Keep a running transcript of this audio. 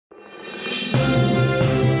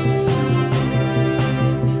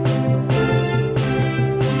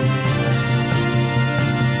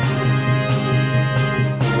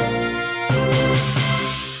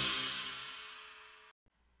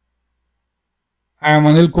I am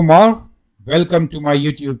Anil Kumar. Welcome to my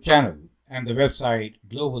YouTube channel and the website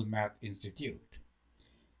Global Math Institute.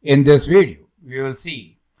 In this video, we will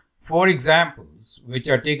see 4 examples which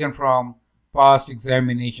are taken from past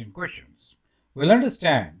examination questions. We'll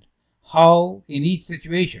understand how in each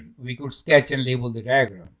situation we could sketch and label the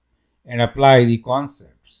diagram and apply the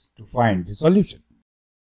concepts to find the solution.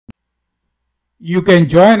 You can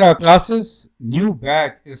join our classes. New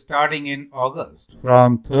batch is starting in August,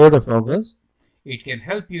 from 3rd of August. It can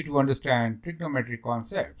help you to understand trigonometry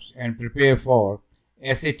concepts and prepare for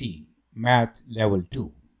SAT Math Level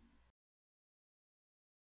 2.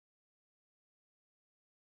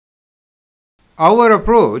 Our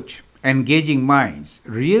approach, engaging minds,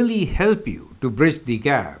 really help you to bridge the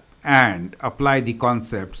gap and apply the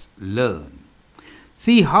concepts learned.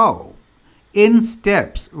 See how in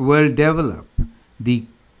steps we'll develop the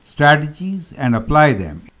strategies and apply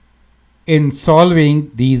them in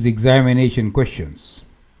solving these examination questions.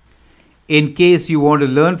 In case you want to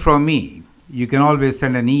learn from me, you can always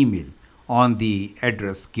send an email on the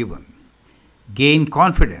address given. Gain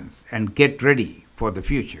confidence and get ready for the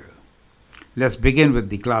future. Let's begin with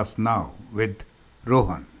the class now with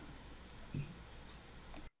Rohan.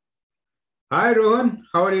 Hi Rohan,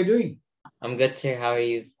 how are you doing? I'm good, sir. How are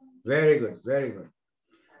you? Very good, very good.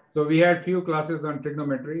 So we had few classes on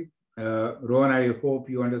trigonometry. Rohan, I hope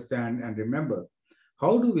you understand and remember.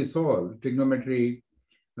 How do we solve trigonometry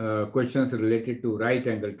questions related to right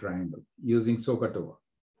angle triangle using SOHCAHTOA?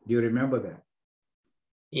 Do you remember that?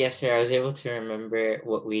 Yes, sir. I was able to remember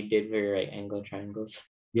what we did for right angle triangles.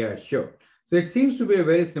 Yeah, sure. So it seems to be a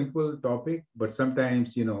very simple topic, but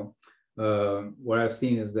sometimes, what I've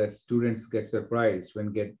seen is that students get surprised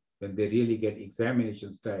when they really get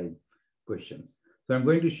examination style questions. So I'm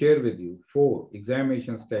going to share with you 4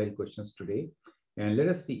 examination style questions today, and let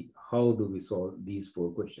us see how do we solve these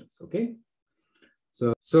 4 questions, okay?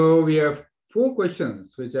 So we have 4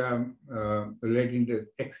 questions which are relating to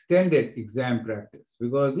extended exam practice,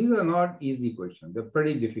 because these are not easy questions. They're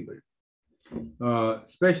pretty difficult,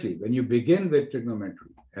 especially when you begin with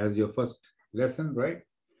trigonometry as your first lesson, right?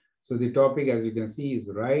 So the topic, as you can see, is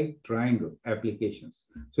right triangle applications.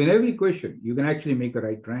 So in every question, you can actually make a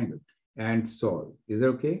right triangle and solve. Is that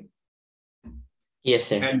okay? Yes,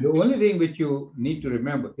 sir. And the only thing which you need to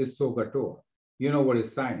remember is SOHCAHTOA. You know what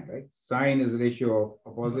is sine, right? Sine is ratio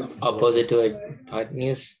of opposite to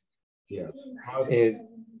hypotenuse. Yeah.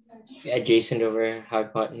 Adjacent over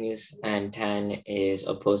hypotenuse, and tan is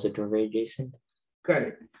opposite over adjacent.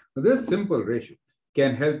 Correct. So this simple ratio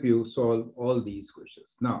can help you solve all these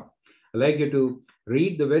questions. Now, I'd like you to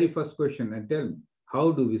read the very first question and tell me,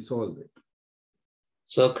 how do we solve it?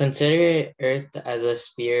 So consider Earth as a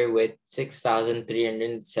sphere with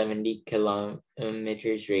 6,370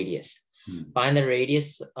 kilometers radius. Find the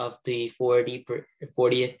radius of the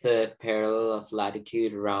 40th parallel of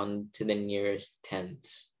latitude round to the nearest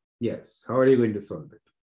tenths. Yes. How are you going to solve it?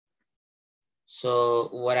 So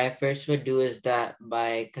what I first would do is that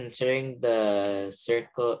by considering the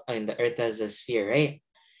the Earth as a sphere, right?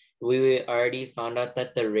 We already found out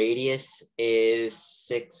that the radius is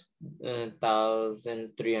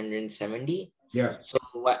 6,370. Yeah. So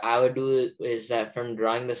what I would do is that from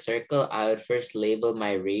drawing the circle, I would first label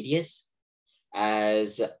my radius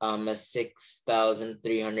as a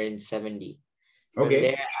 6,370. From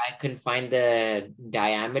there, I can find the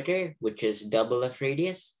diameter, which is double of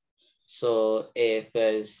radius. So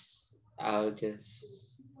I'll just...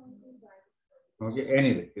 Okay,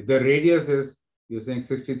 anyway, the radius is, you're saying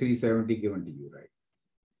 6,370 given to you, right?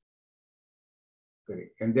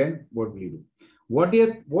 Correct. And then what will you do? What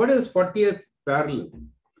is 40th parallel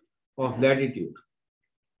of latitude?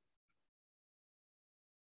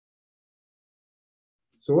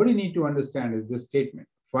 So what you need to understand is this statement.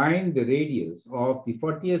 Find the radius of the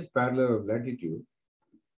 40th parallel of latitude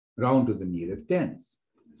round to the nearest tenths.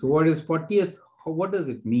 So what is 40th? What does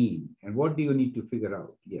it mean? And what do you need to figure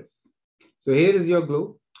out? Yes. So here is your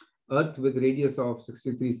globe, Earth with radius of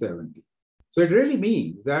 6,370. So it really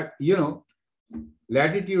means that,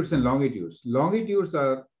 latitudes and longitudes. Longitudes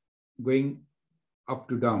are going up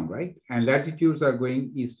to down, right? And latitudes are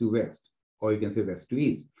going east to west, or you can say west to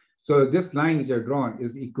east. So this line which I've drawn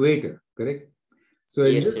is equator, correct? So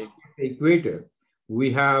in this equator,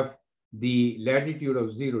 we have the latitude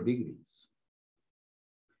of 0 degrees.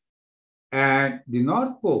 And the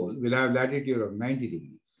North Pole will have latitude of 90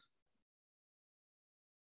 degrees.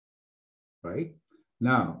 Right?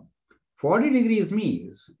 Now, 40 degrees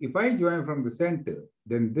means if I join from the center,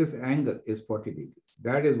 then this angle is 40 degrees.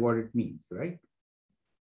 That is what it means, right?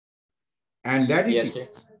 And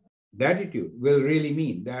latitude will really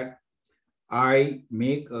mean that I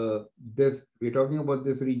make this, we're talking about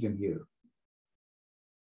this region here.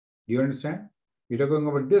 Do you understand? We're talking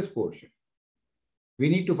about this portion. We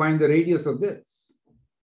need to find the radius of this.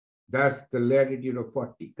 That's the latitude of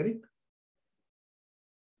 40, correct?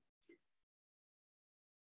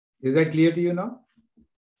 Is that clear to you now?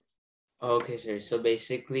 Okay, sir. So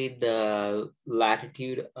basically the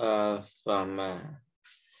latitude of the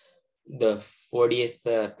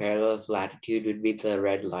 40th parallel of latitude would be the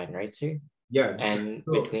red line, right, sir? Yeah. And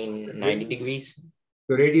So, between 90 degrees?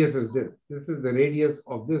 The radius is this. This is the radius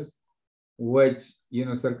of this, which,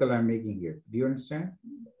 circle I'm making here. Do you understand?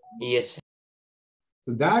 Yes, sir.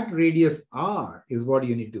 So that radius R is what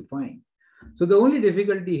you need to find. So the only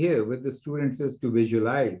difficulty here with the students is to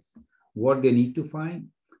visualize what they need to find.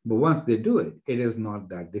 But once they do it, it is not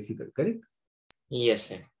that difficult, correct? Yes,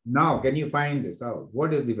 sir. Now, can you find this out?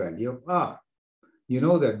 What is the value of R? You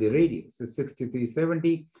know that the radius is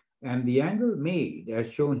 6370 and the angle made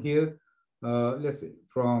as shown here, let's say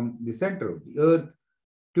from the center of the earth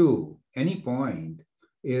to any point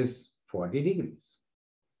is 40 degrees.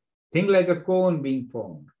 Think like a cone being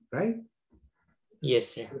formed, right? Yes,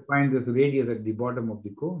 sir. Find this radius at the bottom of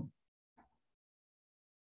the cone.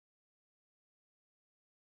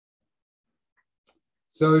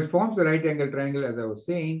 So it forms a right angle triangle, as I was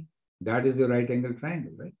saying. That is a right angle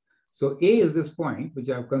triangle, right? So A is this point, which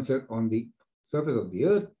I have considered on the surface of the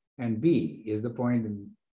earth, and B is the point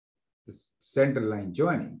in the center line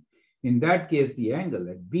joining. In that case, the angle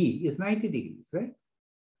at B is 90 degrees, right?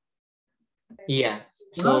 Yeah.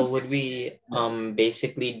 So would we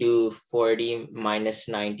basically do 40 minus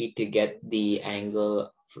 90 to get the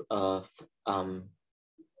angle of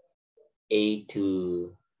A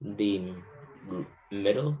to the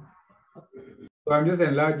middle? So I'm just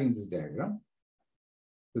enlarging this diagram.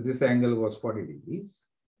 So this angle was 40 degrees.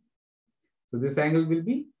 So this angle will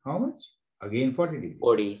be how much? Again, 40 degrees.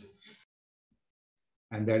 40.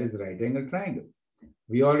 And that is right angle triangle.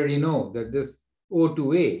 We already know that this O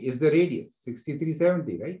to A is the radius,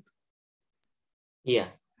 6370, right? Yeah.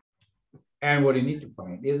 And what you need to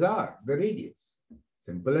find is R, the radius.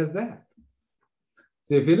 Simple as that.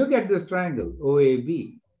 So if you look at this triangle,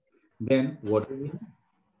 OAB, then what do we have?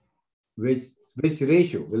 Which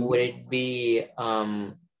ratio? Would it be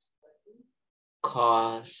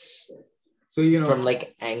cos, so you know, from like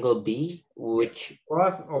angle B, which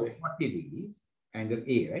cos of 40 degrees, angle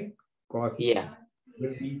A, right? Cos yeah,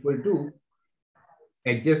 will be equal to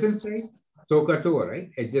adjacent side, so cut over,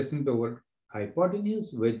 right? Adjacent over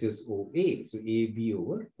hypotenuse, which is OA. So AB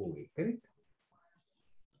over OA, correct?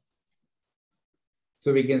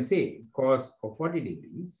 So we can say cos of 40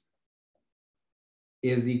 degrees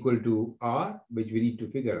is equal to R, which we need to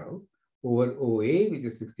figure out, over OA, which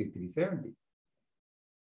is 6370.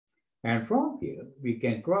 And from here, we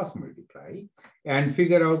can cross multiply and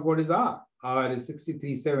figure out what is R. R is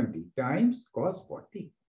 6370 times cos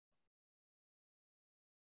 40.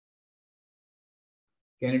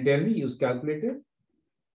 Can you tell me? Use calculator.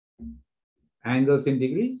 Angles in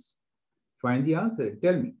degrees. Find the answer.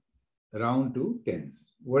 Tell me. Round to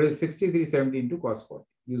tens. What is 6370 into cos 40?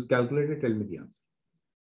 Use calculator. Tell me the answer.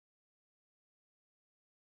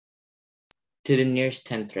 to the nearest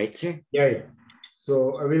tenth, right, sir? Yeah.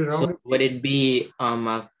 So I will round So would it be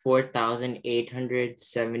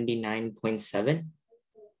 4,879.7?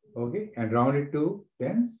 Okay, and round it to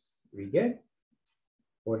tens, we get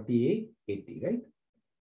 4880, right?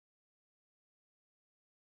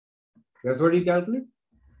 That's what you calculate?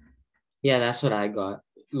 Yeah, that's what I got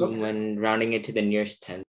when rounding it to the nearest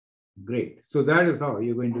tenth. Great. So that is how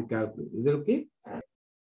you're going to calculate. Is it okay?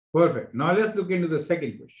 Perfect. Now let's look into the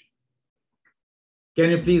second question.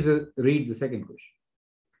 Can you please read the second question?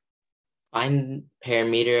 Find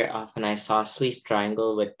perimeter of an isosceles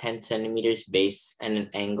triangle with 10 centimeters base and an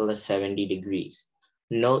angle of 70 degrees.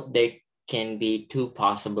 Note there can be two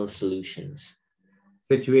possible solutions.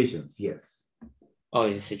 Situations, yes. Oh,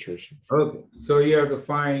 in situations. Okay, so you have to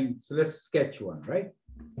find, so let's sketch one, right?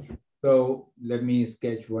 So let me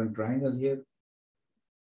sketch one triangle here.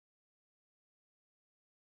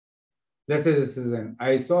 Let's say this is an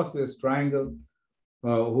isosceles triangle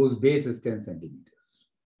whose base is 10 centimeters.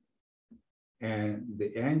 And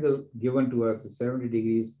the angle given to us is 70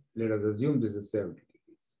 degrees. Let us assume this is 70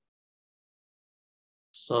 degrees.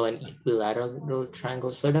 So an equilateral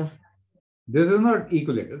triangle, sort of? This is not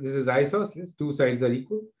equilateral. This is isosceles. Two sides are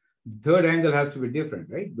equal. The third angle has to be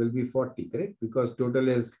different, right? Will be 40, correct? Because total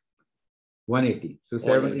is 180. So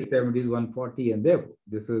 70 is 140, and therefore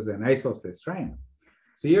this is an isosceles triangle.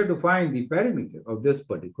 So you have to find the perimeter of this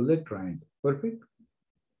particular triangle. Perfect.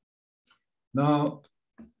 Now,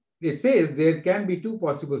 it says there can be two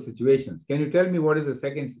possible situations. Can you tell me what is the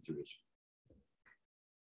second situation?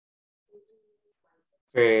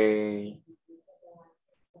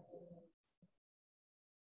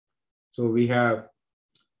 So we have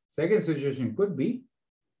second situation could be,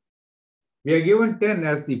 we are given 10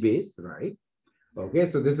 as the base, right? Okay,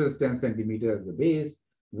 so this is 10 centimeters as the base.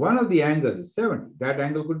 One of the angles is 70. That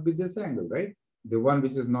angle could be this angle, right? The one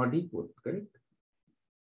which is not equal, correct?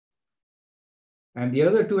 And the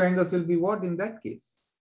other two angles will be what in that case?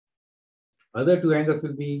 Other two angles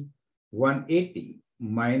will be 180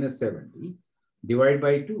 minus 70 divided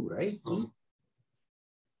by 2, right?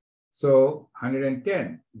 So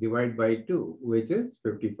 110 divided by 2, which is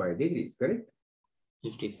 55 degrees, correct?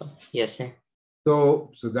 55. Yes, sir. So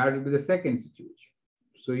that will be the second situation.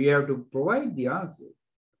 So you have to provide the answer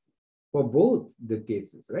for both the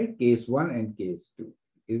cases, right? Case 1 and case 2.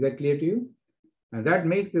 Is that clear to you? And that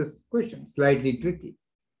makes this question slightly tricky.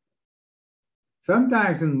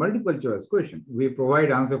 Sometimes in multiple choice question, we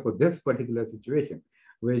provide answer for this particular situation,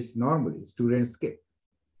 which normally students skip.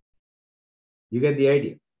 You get the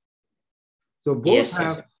idea? So both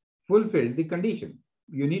have fulfilled the condition.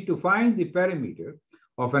 You need to find the perimeter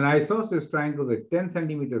of an isosceles triangle with 10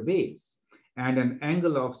 centimeter base and an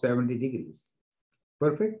angle of 70 degrees.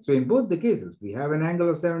 Perfect. So in both the cases, we have an angle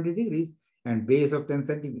of 70 degrees and base of 10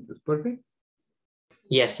 centimeters. Perfect?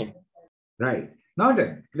 Yes, sir. Right. Now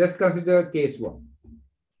then, let's consider case 1.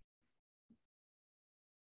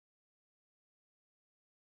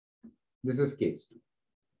 This is case 2.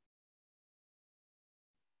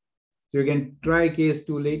 So you can try case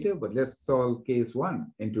 2 later, but let's solve case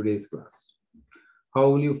 1 in today's class. How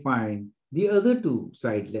will you find the other two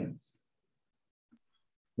side lengths?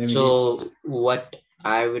 So what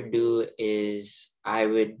I would do is I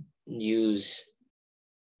would use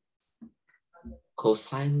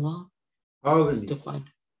cosine law. How will you? To find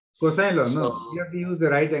cosine law? No, you have to use the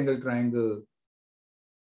right angle triangle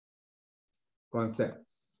concept.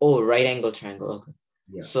 Oh, right angle triangle. Okay.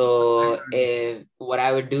 Yeah. So if what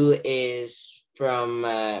I would do is from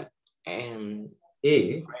A,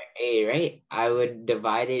 right? I would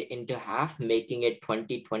divide it into half, making it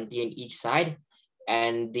 20, 20 in each side.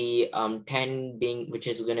 And the 10 being, which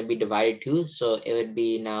is going to be divided 2. So it would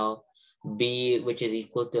be now B, which is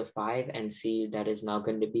equal to 5, and C, that is now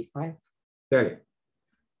going to be 5. Correct.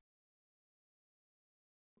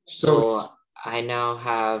 So I now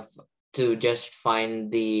have to just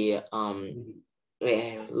find the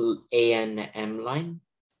A and M line.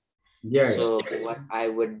 Yeah. So what I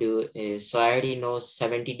would do is, so I already know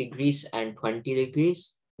 70 degrees and 20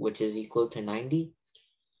 degrees, which is equal to 90.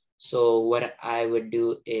 So what I would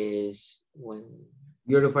do is when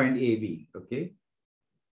you have to find AB, okay?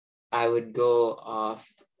 I would go off,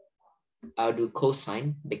 I'll do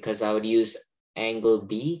cosine because I would use angle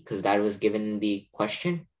B because that was given in the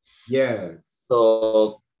question. Yes.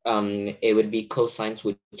 So it would be cosines,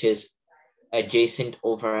 which is adjacent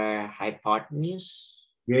over hypotenuse.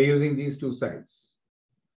 We are using these two sides,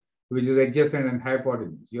 which is adjacent and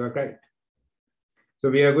hypotenuse. You are right. So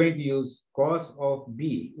we are going to use cos of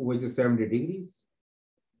B, which is 70 degrees.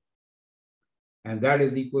 And that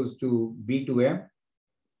is equals to B to M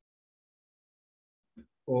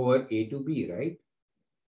over A to B, right?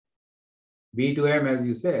 B to M, as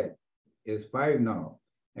you said, is 5 now.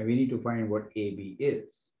 And we need to find what AB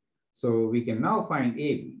is. So we can now find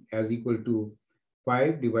AB as equal to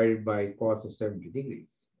 5 divided by cos of 70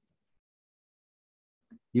 degrees.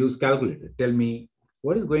 Use calculator. Tell me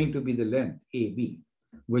what is going to be the length AB,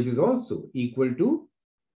 which is also equal to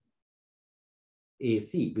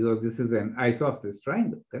AC, because this is an isosceles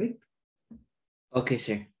triangle, correct? Okay,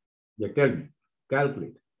 sir. Yeah, tell me.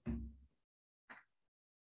 Calculate.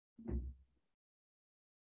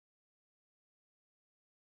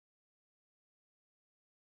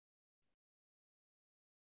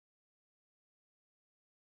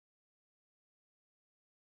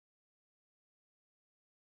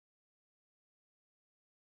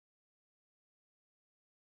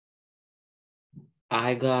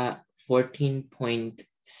 I got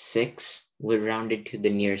 14.6. We rounded to the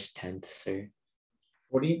nearest tenth, sir.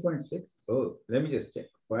 14.6? Oh, let me just check.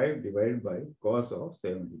 5 divided by cos of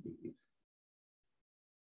 70 degrees.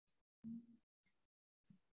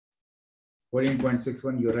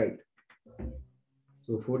 14.61, you're right.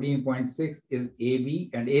 So 14.6 is AB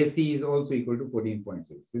and AC is also equal to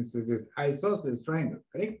 14.6 since it is isosceles triangle,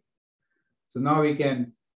 correct? So now we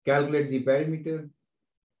can calculate the perimeter.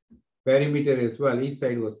 Perimeter as well, each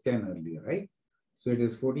side was 10 earlier, right? So it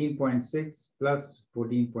is 14.6 plus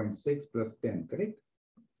 14.6 plus 10, correct?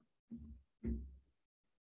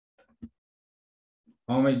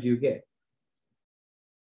 How much do you get?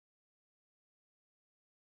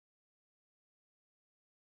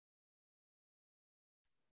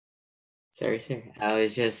 Sorry, sir. I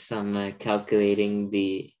was just calculating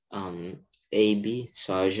the AB,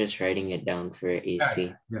 so I was just writing it down for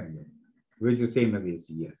AC. Yeah. Which is the same as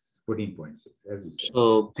AC, yes. 14.6, as you said.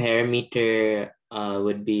 So parameter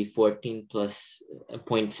would be 14 plus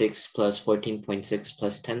 0.6 plus 14.6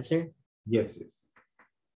 plus 10, sir? Yes.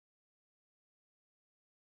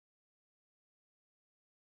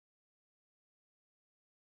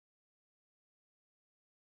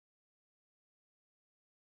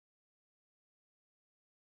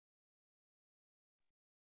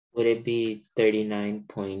 Would it be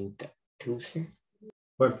 39.2, sir?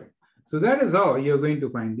 Perfect. So that is how you're going to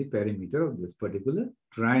find the perimeter of this particular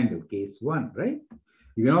triangle, case 1, right?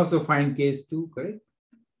 You can also find case 2, correct?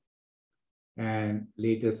 And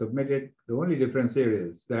later submitted. The only difference here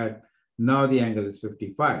is that now the angle is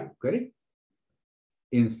 55, correct?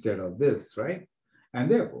 Instead of this, right?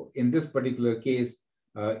 And therefore, in this particular case,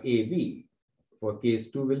 AB for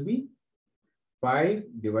case 2 will be 5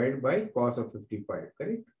 divided by cos of 55,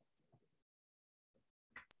 correct?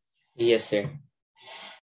 Yes, sir.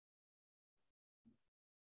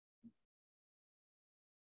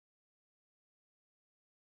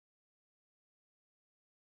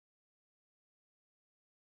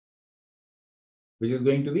 Which is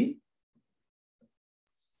going to be?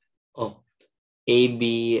 Oh,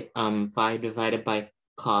 AB 5 divided by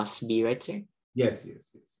cos B, right, sir? Yes.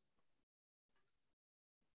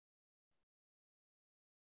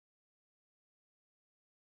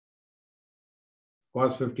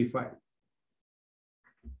 Cos 55.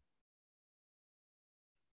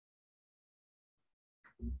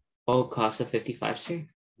 Oh, cos of 55, sir?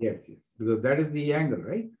 Yes, because that is the angle,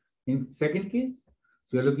 right? In second case,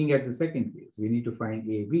 so we're looking at the second case. We need to find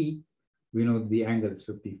AB. We know the angle is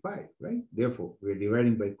 55, right? Therefore, we're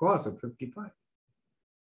dividing by cos of 55.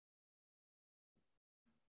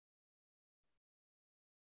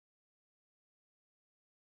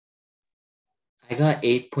 I got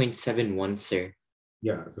 8.71, sir.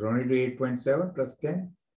 Yeah, so round it to 8.7 plus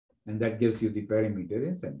 10, and that gives you the perimeter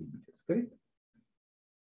in centimeters, correct?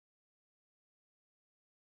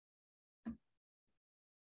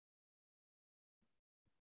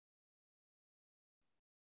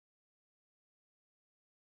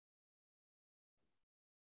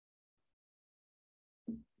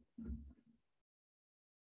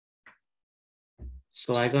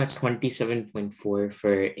 So I got 27.4 for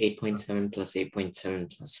 8.7 plus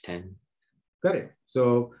 8.7 plus 10. Correct.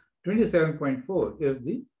 So 27.4 is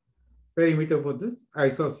the perimeter for this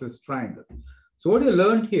isosceles triangle. So what you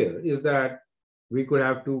learned here is that we could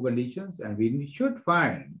have two conditions and we should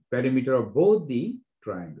find perimeter of both the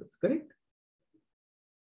triangles, correct?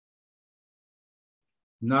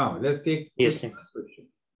 Now let's take the Yes, sir. question.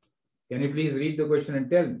 Can you please read the question and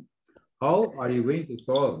tell me, how are you going to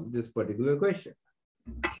solve this particular question?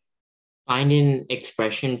 Find an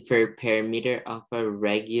expression for perimeter of a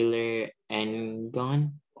regular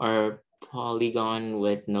n-gon or polygon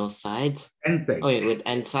with no sides. N sides. Oh, wait, with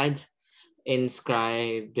n sides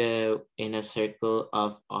inscribed in a circle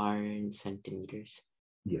of r in centimeters.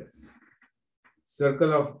 Yes.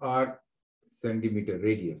 Circle of r centimeter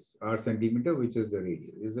radius, r centimeter, which is the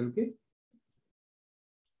radius. Is it okay?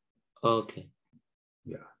 Okay.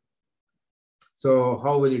 Yeah. So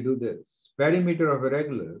how will you do this? Perimeter of a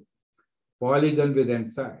regular polygon with n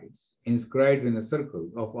sides inscribed in a circle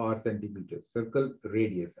of r centimeters. Circle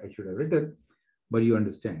radius, I should have written, but you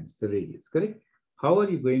understand, it's the radius, correct? How are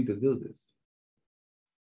you going to do this?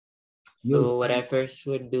 So what I first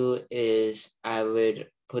would do is I would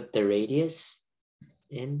put the radius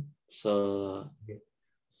in. So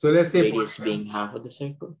let's say radius being half of the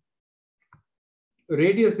circle.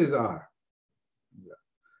 Radius is r. Yeah.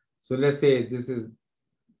 So let's say this is,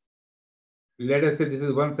 let us say this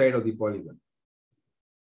is one side of the polygon.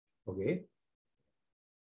 Okay.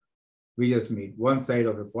 We just made one side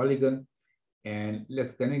of a polygon and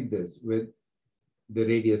let's connect this with the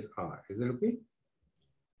radius r. Is it okay?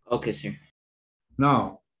 Okay, sir.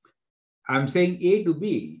 Now, I'm saying A to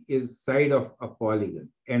B is side of a polygon,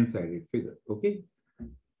 n-sided figure, okay?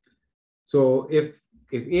 So if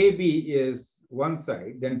AB is one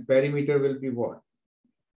side, then perimeter will be what?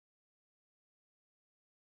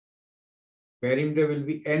 Perimeter will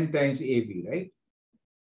be n times AB, right?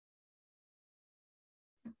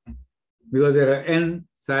 Because there are n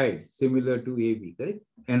sides similar to AB, correct?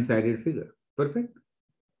 N-sided figure. Perfect.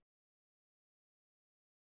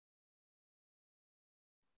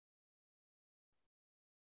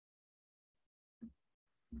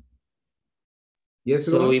 Yes,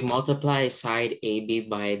 So Rohan? we multiply side AB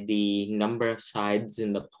by the number of sides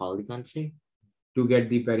in the polygon, sir? To get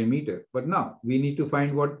the perimeter. But now we need to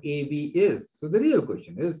find what AB is. So the real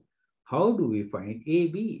question is, how do we find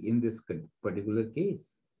AB in this particular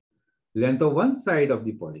case? Length of one side of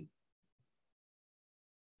the polygon.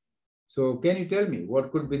 So can you tell me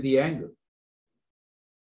what could be the angle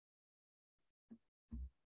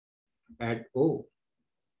at O?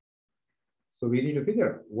 So we need to figure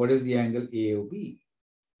out what is the angle AOB.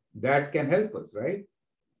 That can help us, right?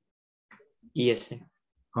 Yes, sir.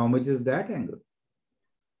 How much is that angle?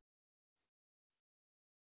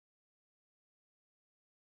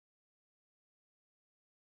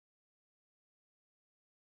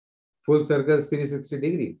 Full circle is 360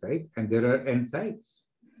 degrees, right? And there are n sides.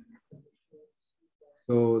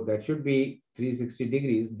 So that should be 360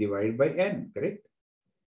 degrees divided by n, correct?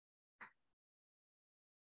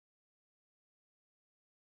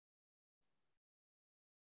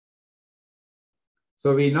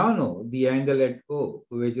 So we now know the angle at O,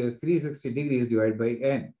 which is 360 degrees divided by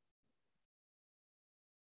n.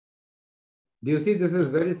 Do you see this is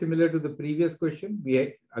very similar to the previous question?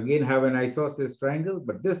 We again have an isosceles triangle,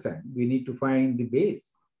 but this time we need to find the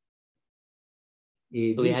base.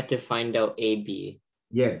 AB. So we had to find out AB.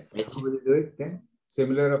 Yes. Right. How will you do it then?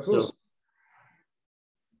 Similar approach. So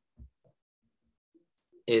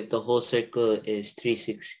if the whole circle is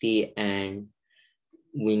 360 and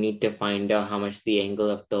we need to find out how much the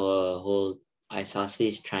angle of the whole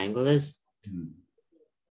isosceles triangle is,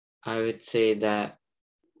 I would say that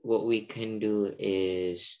what we can do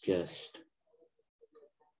is just,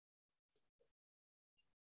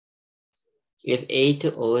 if A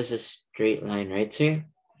to O is a straight line, right, sir?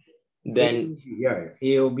 Then yeah,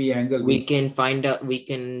 AOB angle. We can find out, we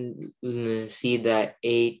can see that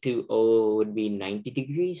A to O would be 90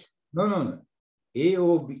 degrees. No.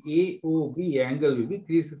 AOB angle will be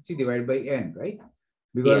 360 divided by n, right?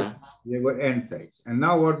 Because there were n sides. And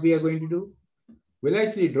now what we are going to do? We'll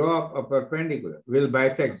actually draw up a perpendicular. We'll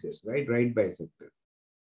bisect this, right? Right bisector.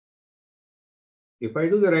 If I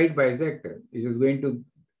do the right bisector, it is going to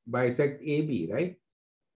bisect AB, right?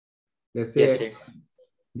 Let's say, yes, sir.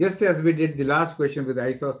 Just as we did the last question with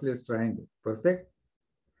isosceles triangle. Perfect?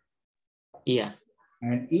 Yeah.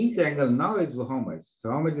 And each angle now is how much?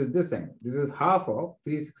 So how much is this angle? This is half of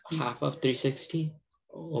 360. Half of 360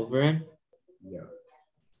 over n? Yeah.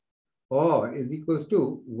 Or is equals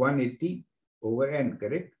to 180 over n,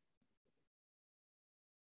 correct?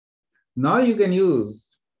 Now you can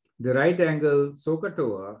use the right angle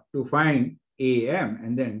SOHCAHTOA to find AM,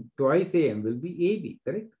 and then twice AM will be AB,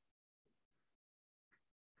 correct?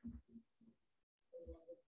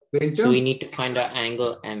 So we need to find out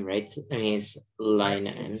angle M, right? I mean, it's line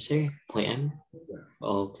M, sir, point M. Yeah.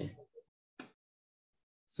 Oh, okay.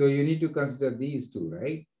 So you need to consider these two,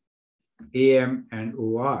 right? AM and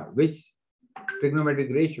OR, which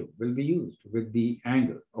trigonometric ratio will be used with the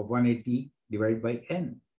angle of 180 divided by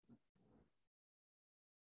n.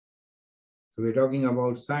 So we're talking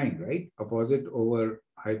about sine, right? Opposite over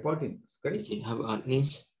hypotenuse, correct? You have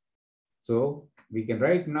hypotenuse. So we can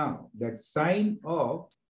write now that sine of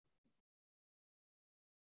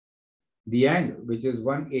the angle, which is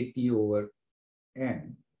 180 over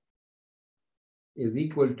n, is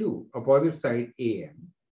equal to opposite side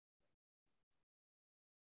AM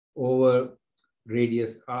over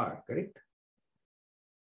radius r, correct?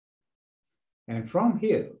 And from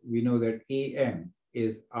here, we know that AM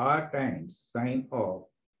is r times sine of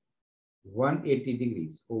 180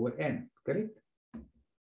 degrees over n, correct?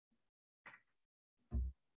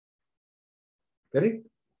 Correct?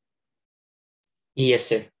 Yes,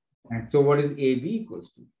 sir. And so what is AB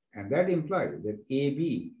equals to? And that implies that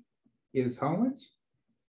AB is how much?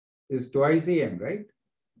 Is twice AM, right?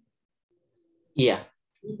 Yeah.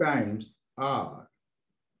 2 times r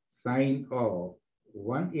sine of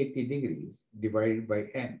 180 degrees divided by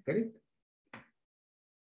n, correct?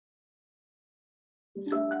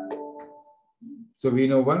 So we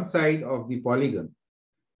know one side of the polygon,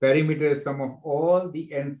 perimeter is sum of all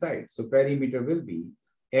the n sides. So perimeter will be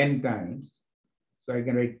n times, so I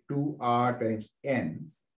can write 2r times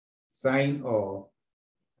n sine of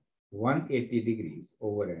 180 degrees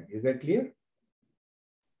over n. Is that clear?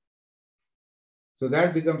 So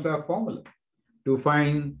that becomes our formula to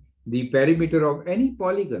find the perimeter of any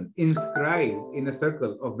polygon inscribed in a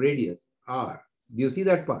circle of radius r. Do you see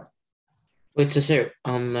that part? Wait, so sir,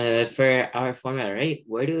 for our formula, right?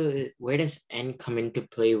 Where does n come into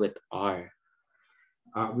play with r?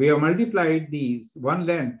 We have multiplied the one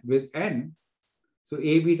length with n, so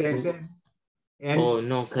AB times n. And oh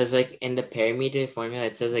no, because like in the perimeter formula,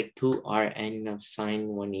 it says like 2rn of sine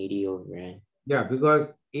 180 over n. yeah,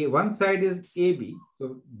 because one side is AB,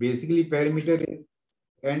 so basically perimeter is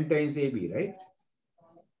n times AB, right?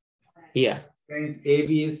 Yeah. Times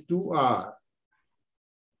AB is 2r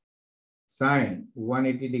sine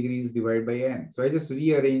 180 degrees divided by n. So I just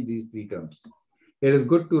rearrange these three terms. It is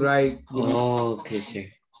good to write, Oh, okay, sir.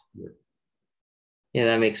 Yeah,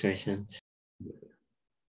 that makes more sense.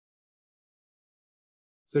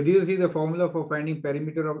 So do you see the formula for finding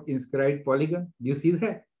perimeter of inscribed polygon? Do you see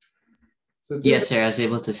that? So this Yes, is sir. I was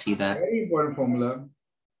able to see that. a very important formula,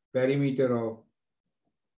 perimeter of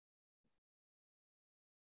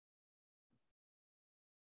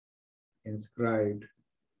inscribed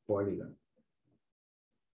polygon.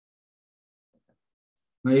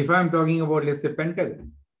 Now, if I'm talking about, let's say,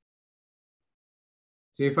 pentagon.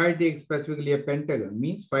 So if I take specifically a pentagon,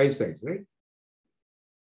 means 5 sides, right?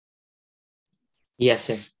 Yes,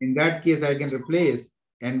 sir. In that case, I can replace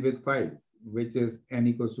n with 5, which is n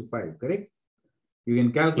equals to 5, correct? You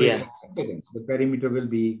can calculate the perimeter will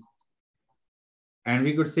be, and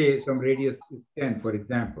we could say some radius is 10, for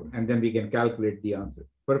example, and then we can calculate the answer.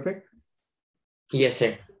 Perfect? Yes,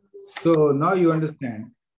 sir. So now you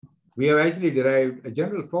understand, we have actually derived a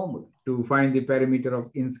general formula to find the perimeter of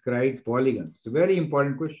inscribed polygons. It's a very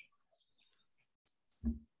important question.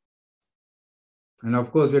 And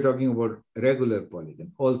of course, we're talking about regular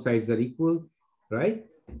polygon. All sides are equal, right?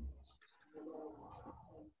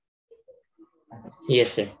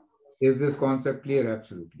 Yes, sir. Is this concept clear?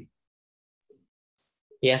 Absolutely.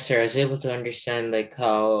 Yes, sir. I was able to understand like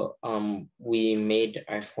how we made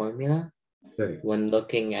our formula when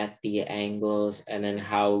looking at the angles, and then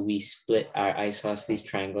how we split our isosceles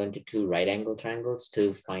triangle into two right angle triangles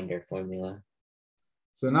to find our formula.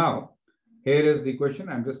 So now, here is the question.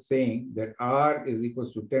 I'm just saying that R is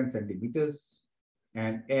equals to 10 centimeters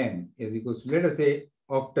and N is equals to, let us say,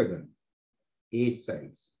 octagon, 8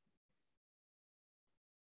 sides.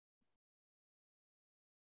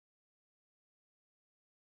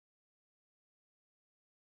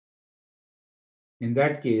 In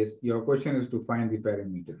that case, your question is to find the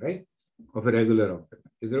perimeter, right, of a regular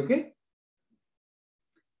octagon. Is it okay?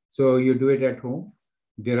 So you do it at home,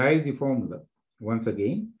 derive the formula once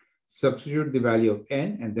again, substitute the value of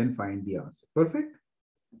n, and then find the answer. Perfect?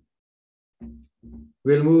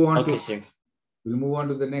 We'll move on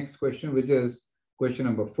to the next question, which is question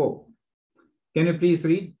number 4. Can you please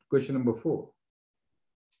read question number 4?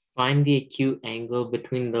 Find the acute angle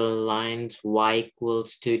between the lines y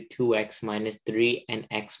equals to 2x minus 3 and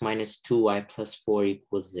x minus 2y plus 4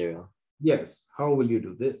 equals 0. Yes. How will you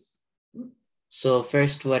do this? So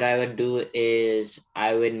first, what I would do is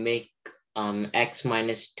I would make x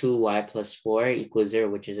minus 2y plus 4 equals 0,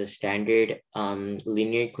 which is a standard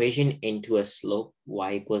linear equation, into a slope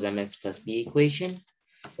y equals mx plus b equation.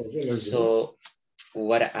 Okay, so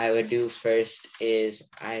what I would do first is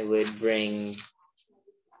I would bring,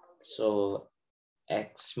 so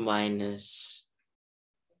x minus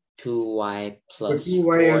 2y plus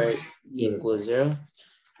 4 equals 0.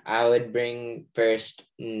 I would bring first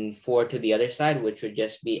 4 to the other side, which would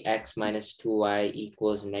just be x minus 2y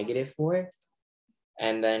equals negative 4.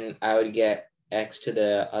 And then I would get x to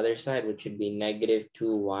the other side, which would be negative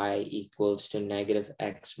 2y equals to negative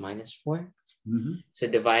x minus 4. Mm-hmm. So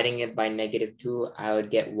dividing it by negative 2, I would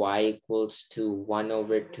get y equals to 1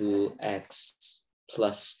 over 2x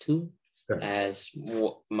plus 2 as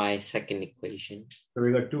my second equation. So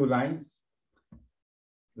we got two lines,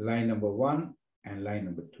 line number 1 and line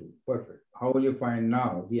number 2. Perfect. How will you find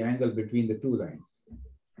now the angle between the two lines?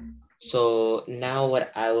 So now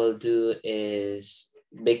what I will do is,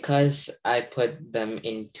 because I put them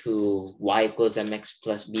into y equals mx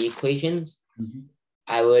plus b equations, mm-hmm.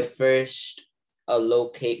 I would first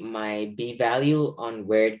locate my b value on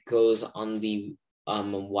where it goes on the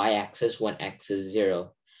y-axis when x is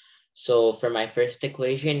 0. So for my first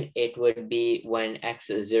equation, it would be when x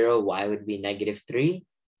is 0, y would be negative 3.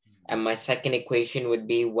 And my second equation would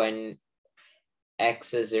be when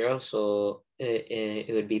x is 0, so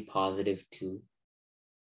it would be positive 2.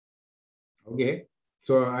 Okay,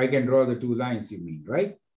 so I can draw the two lines, you mean,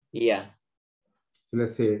 right? Yeah. So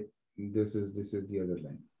let's say this is the other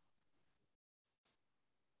line.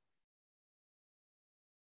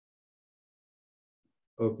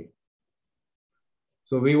 Okay.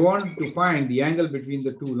 So we want to find the angle between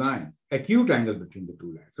the two lines, acute angle between the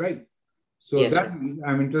two lines, right? So yes, that means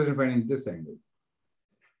I'm interested in finding this angle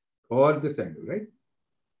or this angle, right?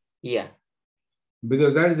 Yeah.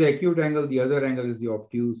 Because that is the acute angle, the other angle is the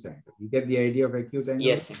obtuse angle. You get the idea of acute angle?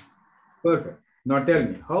 Yes, sir. Perfect. Now tell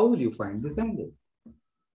me, how will you find this angle?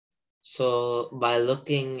 So by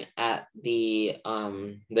looking at the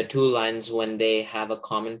two lines when they have a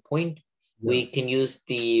common point, we can use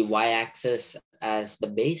the y-axis as the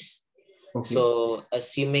base. Okay. So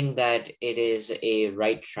assuming that it is a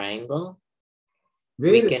right triangle,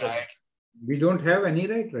 We don't have any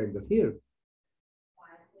right triangle here.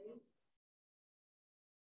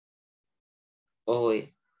 Oh,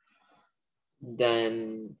 wait.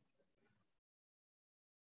 Then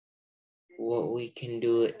what we can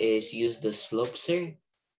do is use the slope, sir,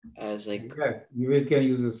 as like, Yes, you can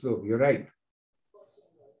use the slope. You're right.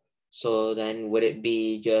 so then would it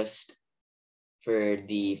be just for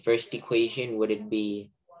the first equation, would it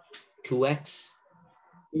be 2x?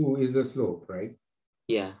 2 is the slope, right?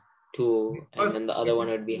 Yeah, 2, and First, then the other one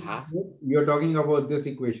would be half. you're talking about this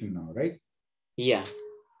equation now, right? Yeah,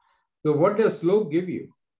 So what does slope give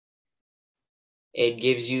you? it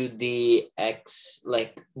gives you the x,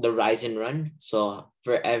 like the rise and run. So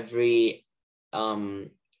for every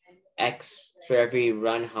x, for every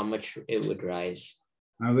run, how much it would rise.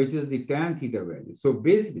 Which is the tan theta value. So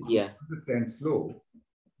basically, Yeah. understand slope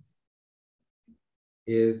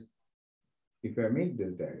is, if I make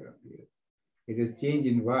this diagram here, it is change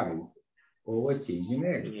in y over change in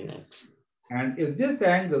x. And if this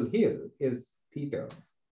angle here is theta,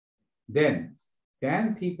 then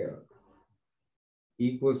tan theta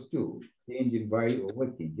equals to change in y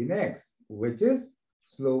over change in x, which is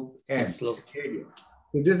slope n. Slope.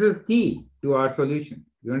 So this is key to our solution.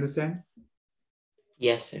 You understand?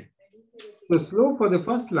 Yes, sir. So slope for the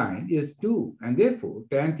first line is 2, and therefore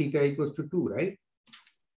tan theta equals to 2, right?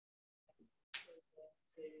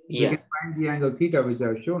 Yeah. We can find the angle theta, which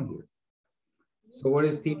I've shown here. So what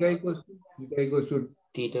is theta equals to? Theta equals to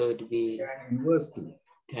Theta would be tan inverse 2.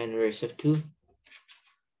 Tan inverse of 2.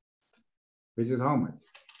 Which is how much?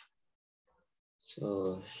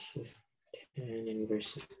 So tan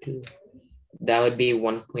inverse of 2. That would be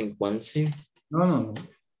 1.1, sir. No.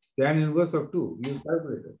 Tan inverse of 2. Use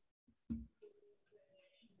calculator.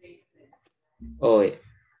 Oh, wait.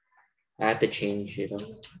 I have to change it up.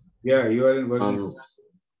 Yeah, you are in working.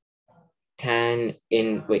 Tan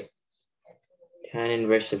inverse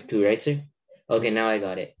of 2, right, sir? Okay, now I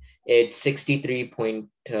got it. It's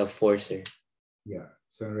 63.4, sir. Yeah,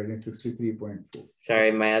 so I'm writing 63.4. Sorry,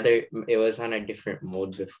 it was on a different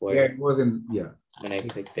mode before. Yeah, it was in, when I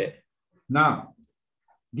clicked it. Now,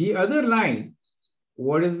 the other line,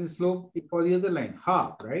 what is the slope for the other line?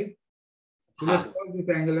 Half, right? So let's call this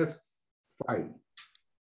angle as phi.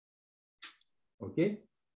 Okay?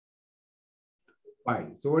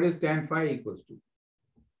 Phi. So what is tan phi equals to?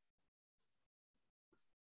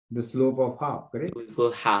 The slope of half, correct? We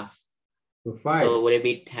go half. So phi. So would it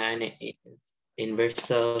be tan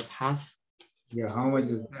inverse of half? Yeah, how much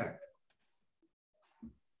is that?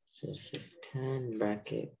 So 10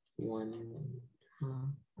 bracket 1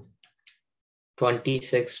 and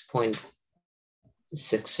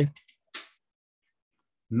 26.6.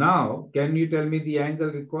 Now, can you tell me the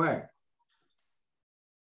angle required?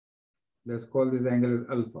 Let's call this angle as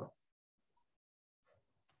alpha.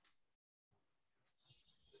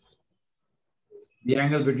 The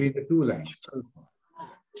angle between the two lines, alpha.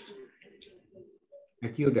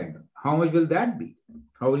 Acute angle. How much will that be?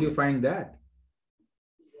 How will you find that?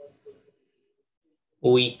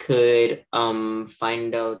 We could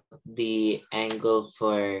find out the angle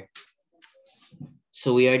for,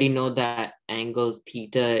 so we already know that angle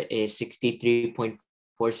theta is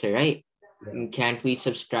 63.4, sir, right? Yeah. Can't we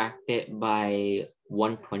subtract it by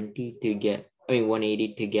 120 to get,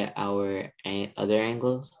 180 to get our other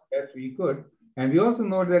angles? Yes, we could. And we also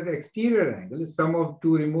know that the exterior angle is sum of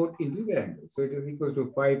two remote interior angles. So it is equal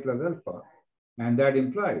to phi plus alpha. And that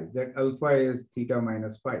implies that alpha is theta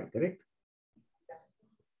minus phi, correct?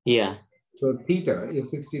 Yeah. So theta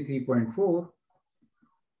is 63.4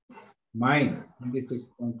 minus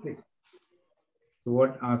 26.6. So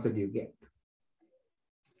what answer do you get?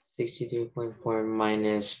 63.4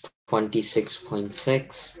 minus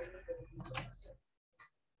 26.6.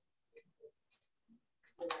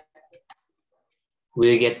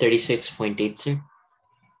 We'll get 36.8, sir.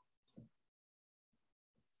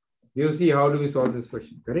 You see, how do we solve this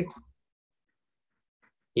question, correct?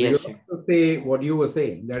 Yes, sir. Also say what you were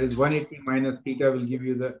saying, that is 180 minus theta will give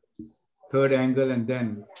you the third angle, and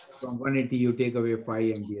then from 180 you take away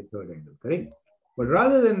phi and be a third angle, correct? But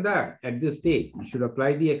rather than that, at this stage, you should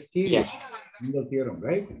apply the exterior angle theorem,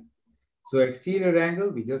 right? So exterior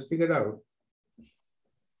angle, we just figured out.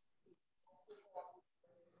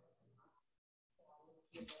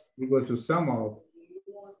 Equal to sum of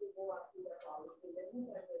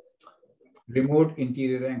remote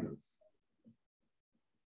interior angles.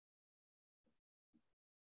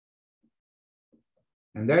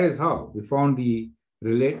 And that is how we found the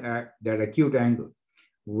that acute angle,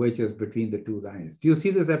 which is between the two lines. Do you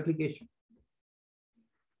see this application?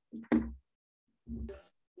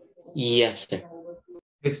 Yes, sir.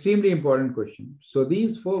 Extremely important question. So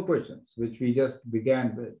these 4 questions, which we just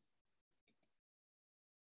began with,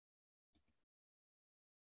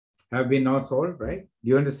 have been now solved, right? Do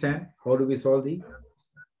you understand? How do we solve these?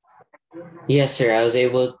 Yes, sir. I was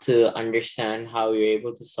able to understand how you're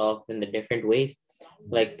able to solve in the different ways.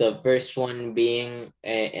 Like the first one being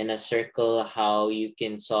in a circle, how you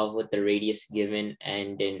can solve with the radius given,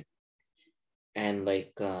 and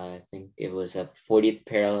like I think it was a 40th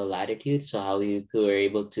parallel latitude. So how you were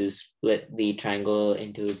able to split the triangle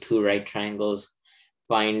into 2 right triangles,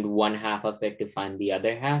 find one half of it to find the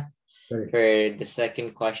other half. Correct. For the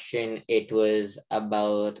second question, it was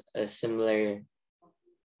about a similar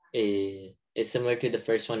is similar to the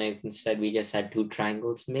first one. Instead, we just had 2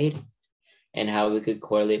 triangles made and how we could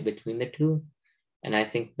correlate between the two. And I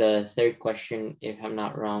think the third question, if I'm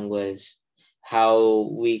not wrong, was how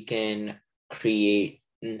we can create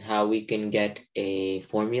and how we can get a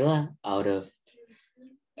formula out of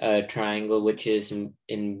a triangle which is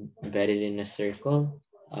embedded in a circle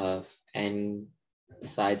of n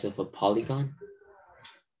sides of a polygon.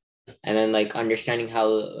 And then like understanding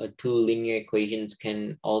how 2 linear equations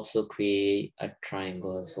can also create a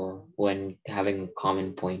triangle as well when having a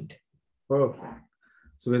common point. Perfect.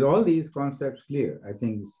 So with all these concepts clear, I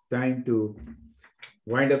think it's time to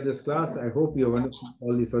wind up this class. I hope you have understood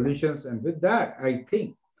all the solutions. And with that, I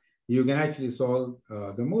think you can actually solve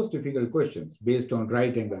the most difficult questions based on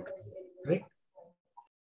right angle, right?